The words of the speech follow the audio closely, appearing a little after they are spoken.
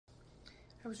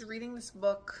I was reading this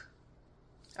book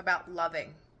about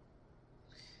loving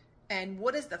and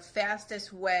what is the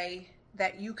fastest way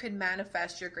that you can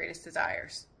manifest your greatest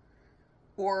desires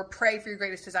or pray for your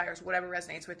greatest desires, whatever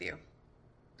resonates with you.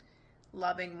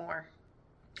 Loving more.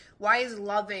 Why is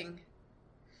loving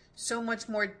so much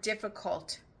more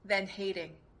difficult than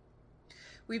hating?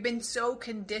 We've been so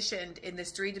conditioned in this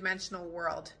three-dimensional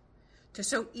world to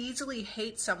so easily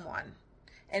hate someone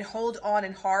and hold on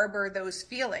and harbor those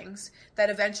feelings that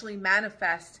eventually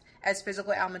manifest as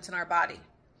physical ailments in our body.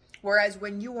 Whereas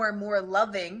when you are more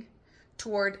loving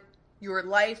toward your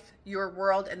life, your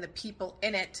world, and the people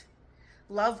in it,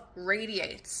 love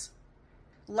radiates.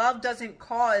 Love doesn't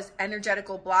cause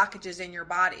energetical blockages in your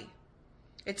body.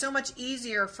 It's so much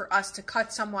easier for us to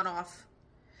cut someone off,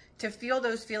 to feel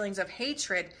those feelings of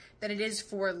hatred, than it is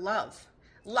for love.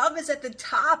 Love is at the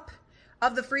top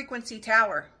of the frequency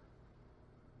tower.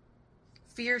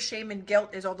 Fear, shame, and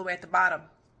guilt is all the way at the bottom.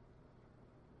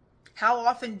 How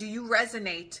often do you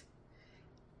resonate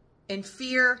in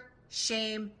fear,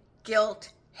 shame, guilt,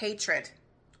 hatred,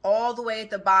 all the way at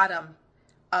the bottom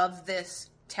of this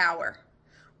tower?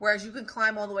 Whereas you can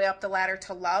climb all the way up the ladder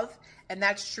to love, and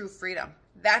that's true freedom.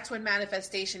 That's when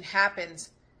manifestation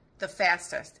happens the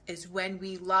fastest, is when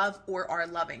we love or are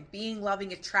loving. Being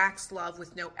loving attracts love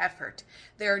with no effort.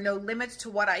 There are no limits to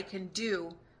what I can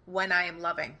do when I am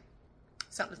loving.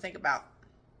 Something to think about.